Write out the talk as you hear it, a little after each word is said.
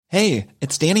Hey,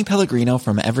 it's Danny Pellegrino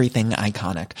from Everything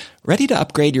Iconic. Ready to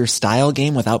upgrade your style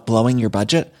game without blowing your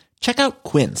budget? Check out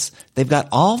Quince. They've got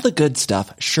all the good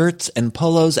stuff, shirts and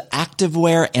polos,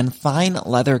 activewear, and fine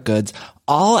leather goods,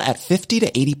 all at 50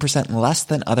 to 80% less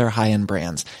than other high-end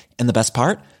brands. And the best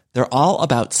part? They're all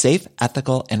about safe,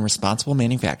 ethical, and responsible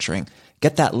manufacturing.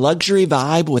 Get that luxury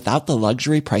vibe without the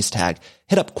luxury price tag.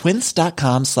 Hit up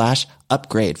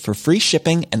quince.com/upgrade for free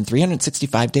shipping and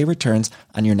 365-day returns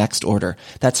on your next order.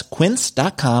 That's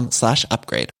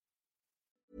quince.com/upgrade.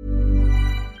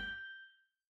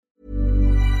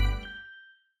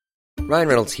 Ryan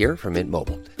Reynolds here from Mint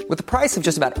Mobile. With the price of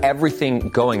just about everything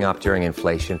going up during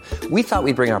inflation, we thought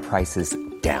we'd bring our prices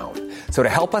down. So to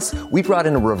help us, we brought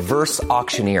in a reverse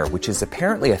auctioneer, which is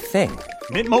apparently a thing.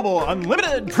 Mint Mobile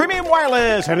Unlimited Premium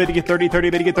Wireless. How to get 30,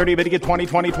 30, bit to get 30, bit to get 20,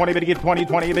 20, 20, bit to get 20,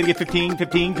 20, bit to get 15,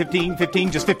 15, 15,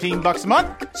 15, just $15 a month?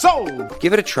 Sold!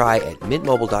 Give it a try at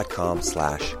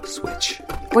mintmobile.com/switch.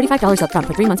 $45 up front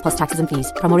for 3 months plus taxes and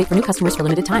fees. Promo rate for new customers for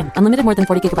limited time. Unlimited more than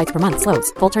 40 gigabytes per month.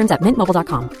 Slows full terms at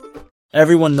mintmobile.com.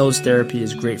 Everyone knows therapy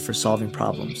is great for solving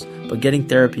problems, but getting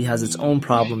therapy has its own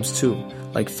problems too,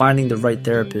 like finding the right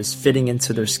therapist, fitting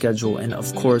into their schedule, and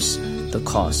of course, the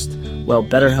cost. Well,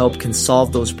 BetterHelp can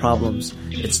solve those problems.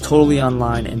 It's totally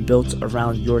online and built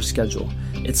around your schedule.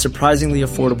 It's surprisingly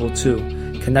affordable too.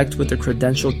 Connect with a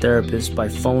credentialed therapist by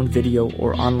phone, video,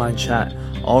 or online chat,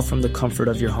 all from the comfort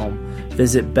of your home.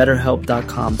 Visit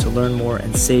BetterHelp.com to learn more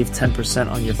and save 10%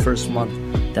 on your first month.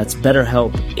 That's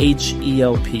BetterHelp,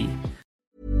 H-E-L-P.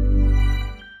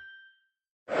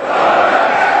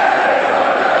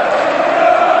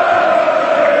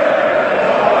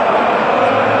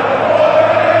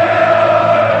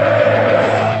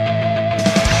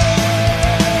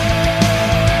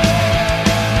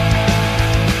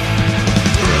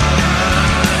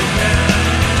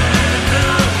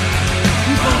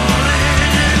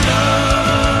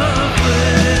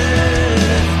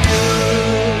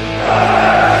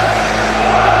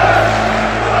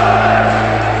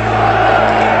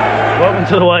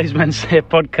 To the Wise Men Say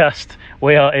podcast.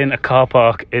 We are in a car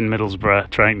park in Middlesbrough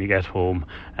trying to get home,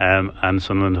 and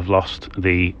Sunderland have lost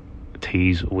the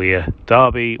Tees Weir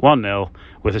derby 1-0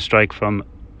 with a strike from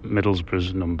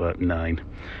Middlesbrough's number 9.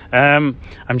 I'm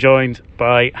joined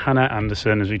by Hannah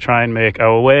Anderson as we try and make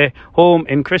our way home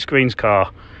in Chris Green's car.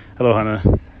 Hello, Hannah.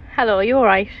 Hello, are you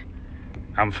alright?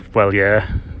 Well, yeah,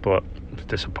 but it's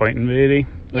disappointing, really.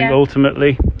 I think Yeah.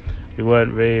 ultimately we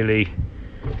weren't really.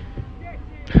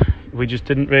 We just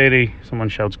didn't really. Someone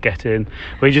shouts, "Get in!"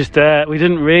 We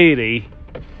didn't really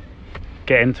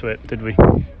get into it, did we?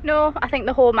 No, I think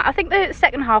I think the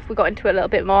second half we got into it a little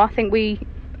bit more. I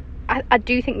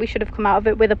do think we should have come out of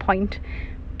it with a point,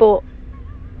 but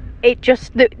it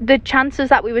just the chances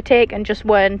that we were taking just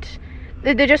weren't.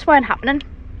 They just weren't happening.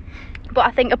 But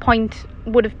I think a point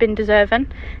would have been deserving.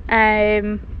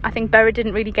 I think Berra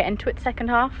didn't really get into it second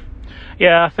half.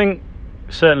 Yeah, I think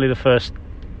certainly the first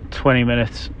 20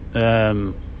 minutes.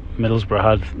 Middlesbrough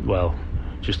had,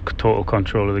 just total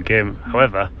control of the game.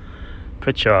 However,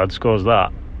 Pritchard scores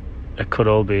that. It could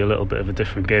all be a little bit of a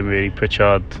different game, really.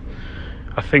 Pritchard,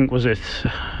 I think, was it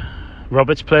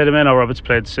Roberts played him in, or Roberts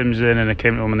played Sims in, and it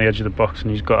came to him on the edge of the box,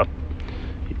 and he's got to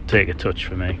take a touch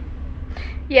for me.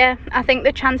 Yeah, I think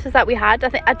the chances that we had,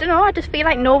 I don't know, I just feel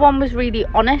like no one was really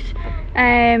on it.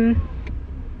 I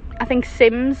think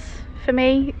Sims, for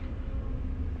me,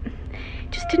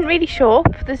 just didn't really show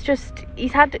up. He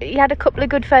had a couple of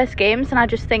good first games, and I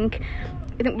think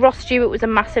Ross Stewart was a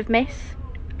massive miss.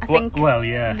 I think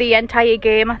the entire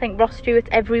game, I think Ross Stewart's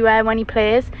everywhere when he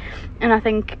plays, and I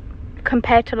think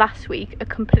compared to last week, a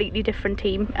completely different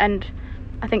team, and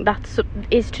I think that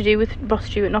is to do with Ross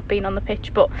Stewart not being on the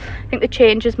pitch. But I think the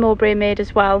changes Mowbray made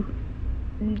as well,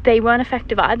 they weren't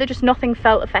effective either. Just nothing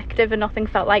felt effective and nothing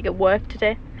felt like it worked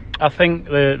today. I think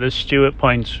the Stewart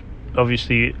point,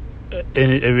 obviously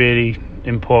a really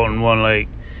important one. Like,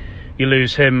 you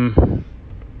lose him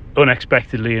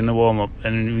unexpectedly in the warm-up,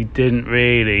 and we didn't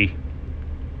really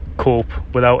cope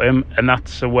without him, and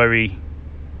that's a worry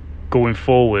going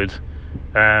forward,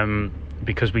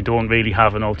 because we don't really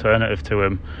have an alternative to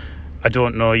him. I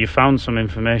don't know, you found some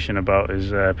information about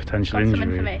his potential injury. Some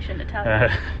information to tell you.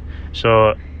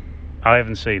 So I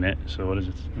haven't seen it, so what is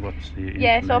it? What's the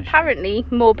information? So apparently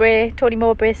Tony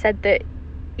Mowbray said that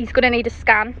he's going to need a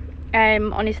scan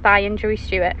on his thigh injury,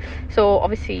 Stewart. So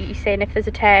obviously he's saying if there's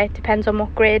a tear, it depends on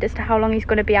what grade as to how long he's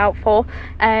going to be out for.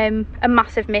 A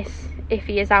massive miss if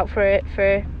he is out for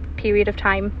a period of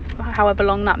time, however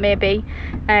long that may be,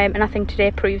 and I think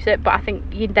today proves it. But I think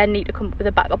you then need to come up with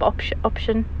a backup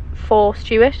option for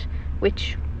Stewart,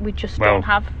 which we just don't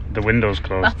have. The window's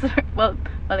closed. Well,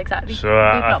 exactly. So we've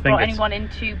I not think brought anyone in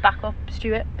to back up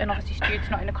Stuart, and obviously Stuart's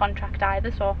not in a contract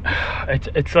either. So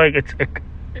it's like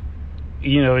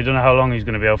we don't know how long he's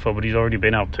going to be out for, but he's already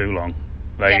been out too long.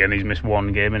 And he's missed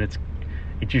one game, and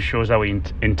it just shows how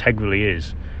integral he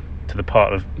is to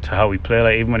how we play.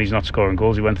 Like, even when he's not scoring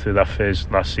goals, he went through that phase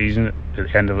last season,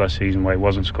 at the end of last season, where he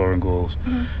wasn't scoring goals,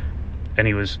 and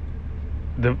he was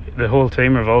the whole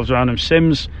team revolves around him.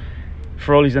 Sims,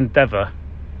 for all his endeavour,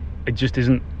 it just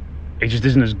isn't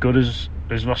as good as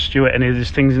Ross Stewart. And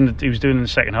there's things he was doing in the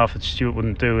second half that Stewart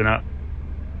wouldn't do, and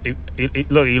he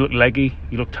looked leggy,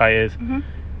 he looked tired,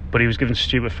 but he was giving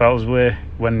stupid fouls away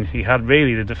when he had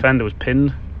really the defender was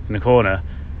pinned in the corner,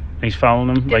 and he's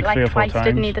fouling him like 3 or 4 twice, times.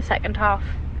 didn't he, the second half?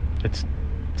 It's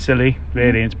silly,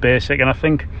 really. It's basic, and I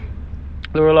think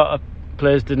there were a lot of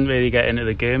players didn't really get into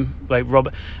the game. Like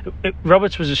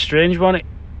Roberts was a strange one.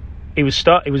 He was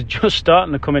just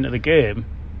starting to come into the game,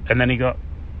 and then he got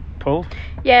pulled.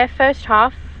 Yeah, first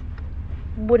half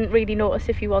wouldn't really notice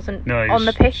if he wasn't on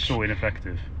the pitch. So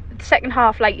ineffective. Second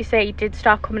half, like you say, he did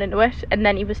start coming into it, and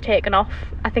then he was taken off.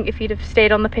 I think if he'd have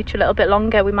stayed on the pitch a little bit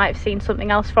longer, we might have seen something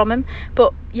else from him.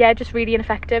 But yeah, just really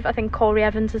ineffective. I think Corey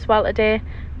Evans as well today,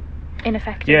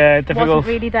 ineffective. Yeah, difficult. Wasn't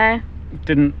really there.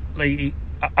 Didn't like.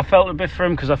 I felt a bit for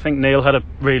him because I think Neil had a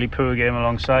really poor game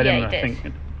alongside him. He did. I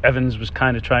think Evans was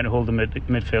kind of trying to hold the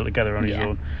midfield together on his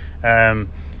own. And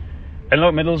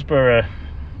look, Middlesbrough,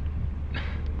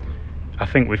 I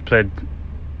think we've played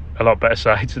a lot better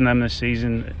sides than them this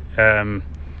season.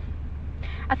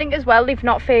 I think as well they've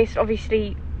not faced,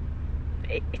 obviously,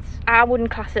 I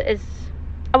wouldn't class it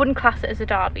as a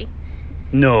derby.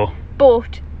 No.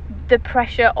 But the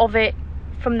pressure of it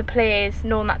from the players,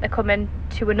 knowing that they're coming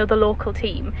to another local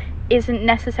team, isn't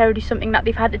necessarily something that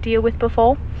they've had to deal with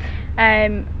before.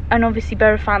 And obviously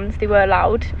Borough fans, they were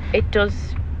loud. It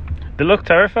does. They looked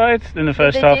terrified in the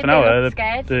first half an hour.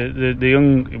 Scared.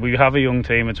 We have a young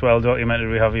team. It's well documented.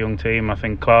 We have a young team. I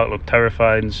think Clark looked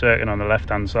terrified, and Sirkin on the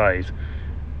left-hand side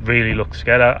really looked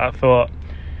scared. I thought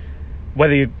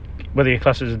whether you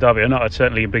class it as a derby or not, it's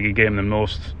certainly a bigger game than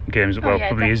most games. Probably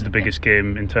definitely is the biggest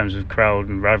game in terms of crowd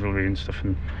and rivalry and stuff.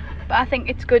 But I think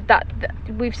it's good that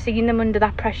we've seen them under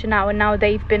that pressure now, and now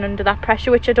they've been under that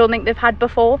pressure, which I don't think they've had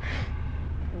before.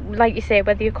 Like you say,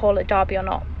 whether you call it derby or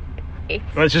not,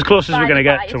 it's as close as we're going to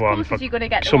get to one for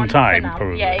some time,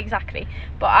 probably. Yeah, exactly.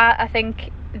 But I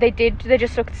think they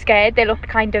just looked scared. They looked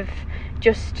kind of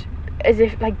just as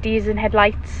if like deers in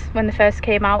headlights when they first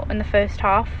came out in the first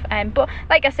half. But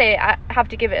like I say, I have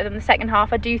to give it to them. The second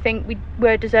half, I do think we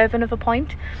were deserving of a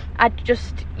point.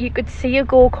 You could see a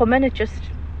goal coming. It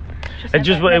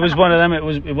was one of them.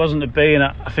 It wasn't to be, and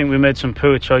I think we made some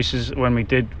poor choices when we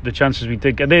did the chances we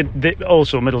did get.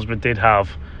 Also, Middlesbrough did have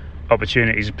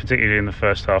opportunities, particularly in the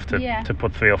first half, to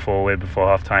put 3 or 4 away before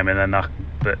half time, and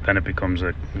then it becomes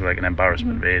like an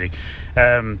embarrassment, really.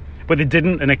 But they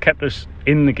didn't, and it kept us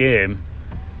in the game.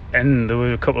 And there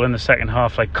were a couple in the second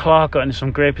half, like Clark got into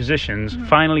some great positions.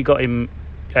 Finally got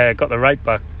the right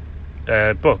back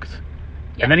booked,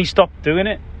 and then he stopped doing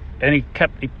it, and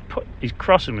his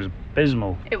crossing was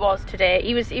abysmal. It was today.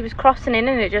 He was crossing in,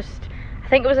 and I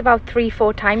think it was about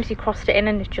 3-4 times he crossed it in,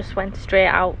 and it just went straight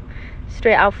out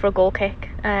for a goal kick.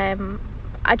 I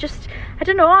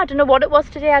don't know what it was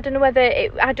today. I don't know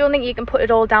I don't think you can put it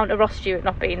all down to Ross Stewart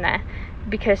not being there,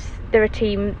 because they're a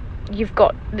team. You've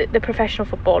got the professional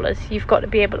footballers. You've got to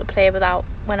be able to play without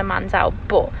when a man's out.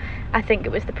 But I think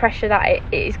it was the pressure that it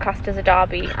is classed as a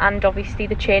derby, and obviously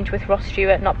the change with Ross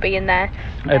Stewart not being there.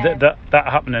 That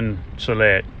happening so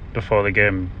late before the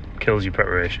game kills your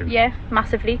preparation. Yeah,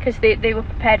 massively, because they were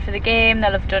prepared for the game.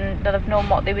 They'll have known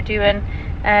what they were doing.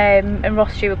 And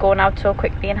Ross Stewart going out so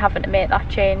quickly and having to make that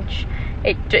change,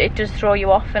 it does throw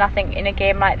you off. And I think in a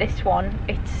game like this one,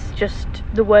 it's just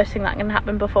the worst thing that can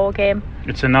happen before a game.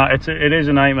 It is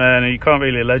a nightmare, and you can't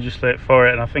really legislate for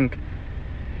it. And I think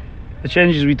the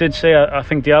changes we did say, I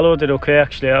think Diallo did okay,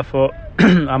 actually. I thought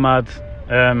Ahmad,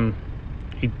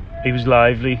 he was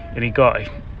lively, and he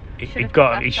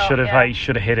should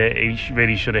have hit it. He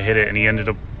really should have hit it, and he ended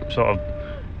up sort of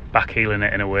backheeling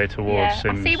it in a way towards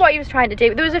Sims. I see what he was trying to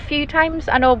do. There was a few times,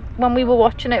 I know, when we were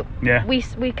watching it,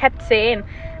 we kept saying,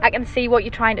 I can see what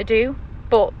you're trying to do,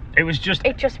 but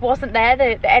it just wasn't there.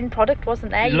 The end product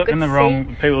wasn't there. You could see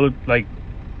wrong people, like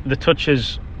the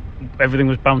touches, everything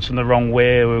was bouncing the wrong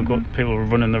way. People were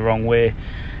running the wrong way.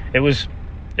 It was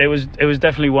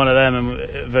definitely one of them,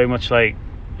 and very much like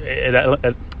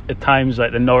at times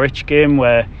like the Norwich game,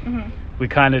 where we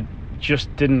kind of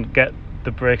just didn't get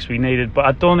the breaks we needed. But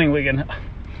I don't think we can.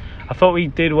 I thought we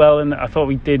did well, and I thought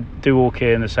we did do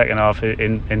okay in the second half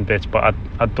in bits, but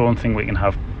I don't think we can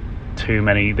have too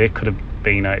many. They could have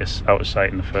been out of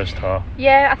sight in the first half.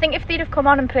 Yeah, I think if they'd have come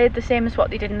on and played the same as what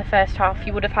they did in the first half,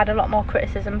 you would have had a lot more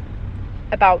criticism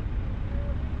about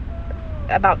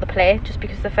the play, just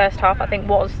because the first half I think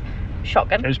was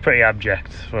shocking. It was pretty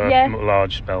abject for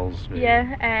large spells. Really.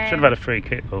 Yeah, should have had a free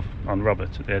kick on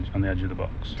Roberts on the edge of the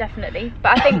box. Definitely,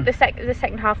 but I think the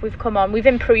second half we've come on, we've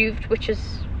improved, which is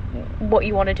what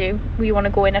you want to do. You want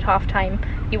to go in at half time,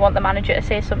 you want the manager to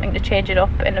say something to change it up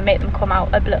and to make them come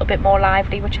out a little bit more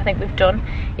lively, which I think we've done.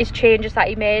 His changes that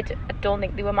he made, I don't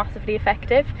think they were massively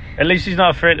effective. At least he's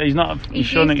not afraid. He's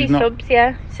showing he's not. Subs,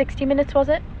 60 minutes was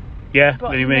it? Yeah,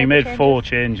 but he made 4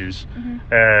 changes.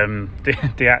 They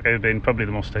have been probably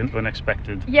the most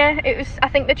unexpected. Yeah, it was. I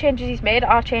think the changes he's made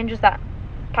are changes that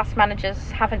past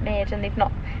managers haven't made, and they've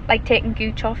not, like taking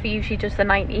Gooch off. He usually does the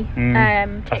 90.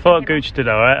 I thought Gooch did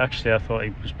alright. Actually, I thought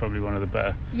he was probably one of the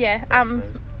better. Yeah,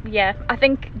 I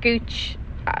think Gooch.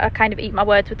 I kind of eat my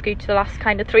words with Gooch the last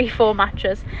kind of 3-4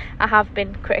 matches. I have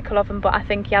been critical of him, but I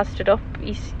think he has stood up.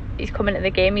 He's coming into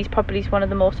the game. He's probably one of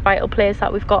the most vital players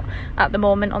that we've got at the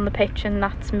moment on the pitch, and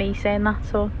that's me saying that.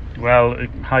 So. Well,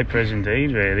 high praise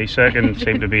indeed, really. Serkin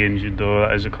seemed to be injured, though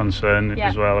that is a concern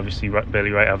as well. Obviously,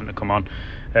 Bailey Wright having to come on.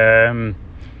 It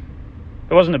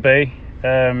wasn't a B.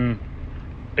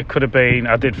 It could have been.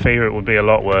 I did fear it would be a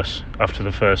lot worse after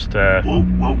the first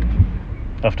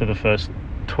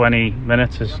 20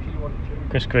 minutes, as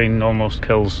Chris Green almost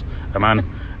kills a man.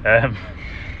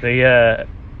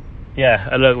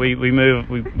 Look,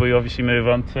 we obviously move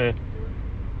on to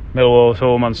Millwall's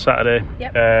home on Saturday.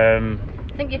 Yep.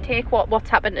 I think you take what's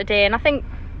happened today, and I think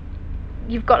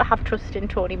you've got to have trust in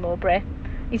Tony Mowbray.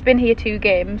 He's been here 2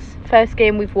 games. First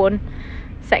game we've won.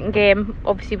 Second game,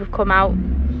 obviously we've come out.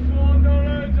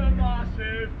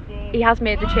 He has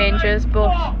made the changes,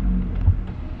 but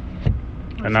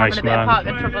a nice having a bit of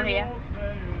parking trouble here.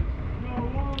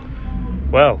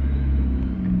 Well,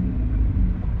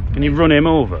 can you run him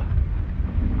over?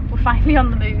 We're finally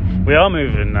on the move. We are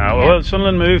moving now. Yeah. Well,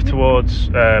 Sunderland moved towards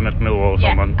Millwall.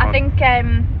 Yeah, I think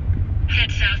head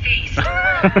southeast.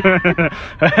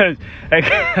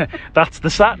 That's the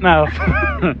sat nav.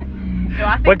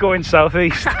 No, we're going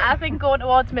southeast. I think going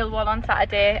towards Millwall on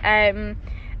Saturday.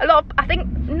 I think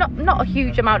not a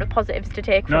huge amount of positives to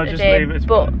take from today,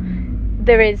 but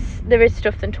there is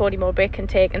stuff that Tony Mowbray can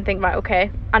take and think, right, okay,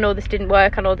 I know this didn't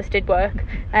work, I know this did work,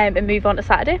 and move on to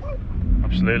Saturday.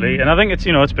 Absolutely, and I think it's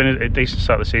been a decent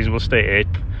start of the season. We'll stay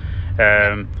 8th.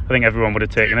 I think everyone would have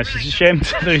taken this. It's a shame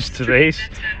to lose to these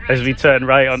as we turn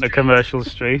right onto Commercial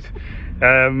Street.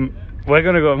 We're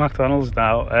going to go to McDonald's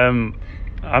now.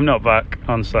 I'm not back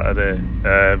on Saturday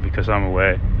because I'm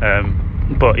away.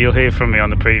 But you'll hear from me on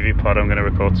the preview pod. I'm going to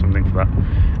record something for that.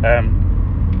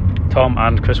 Tom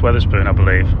and Chris Weatherspoon, I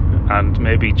believe, and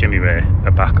maybe Jimmy Ray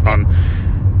are back on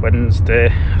Wednesday.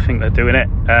 I think they're doing it.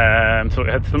 So we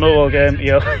head to the Millwall game.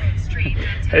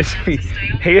 As we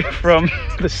hear from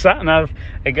the sat nav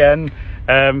again.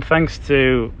 Thanks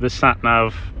to the sat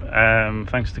nav.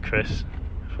 Thanks to Chris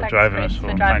for driving us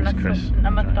home. Thanks, Chris.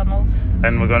 To McDonald's.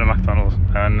 And we're going to McDonald's,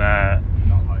 and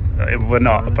we're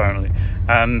not apparently.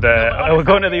 And we're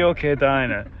going to the OK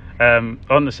Diner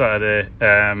on the Saturday.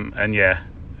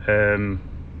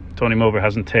 Tony Mowbray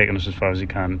hasn't taken us as far as he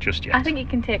can just yet. I think he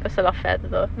can take us a lot further,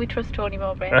 though. We trust Tony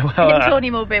Mowbray.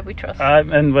 Tony Mowbray we trust.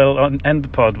 And we'll end the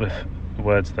pod with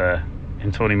words there.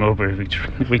 In Tony Mowbray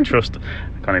we trust.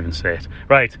 I can't even say it.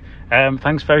 Right.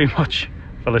 Thanks very much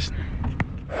for listening.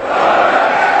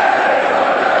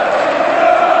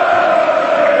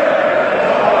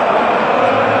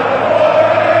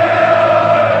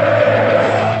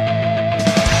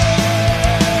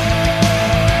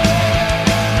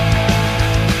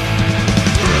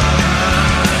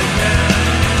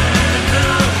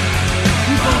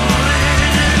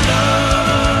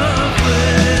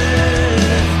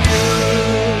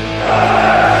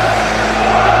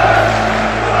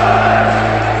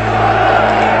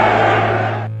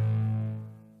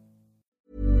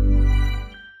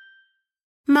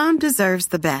 Mom deserves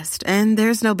the best, and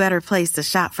there's no better place to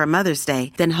shop for Mother's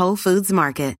Day than Whole Foods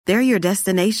Market. They're your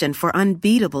destination for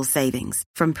unbeatable savings,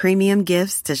 from premium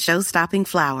gifts to show-stopping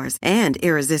flowers and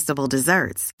irresistible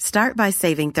desserts. Start by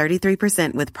saving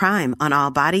 33% with Prime on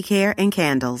all body care and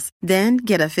candles. Then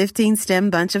get a 15-stem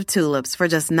bunch of tulips for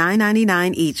just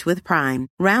 $9.99 each with Prime.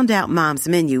 Round out Mom's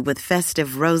menu with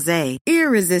festive rosé,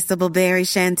 irresistible berry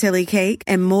chantilly cake,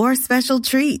 and more special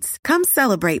treats. Come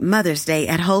celebrate Mother's Day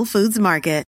at Whole Foods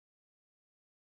Market.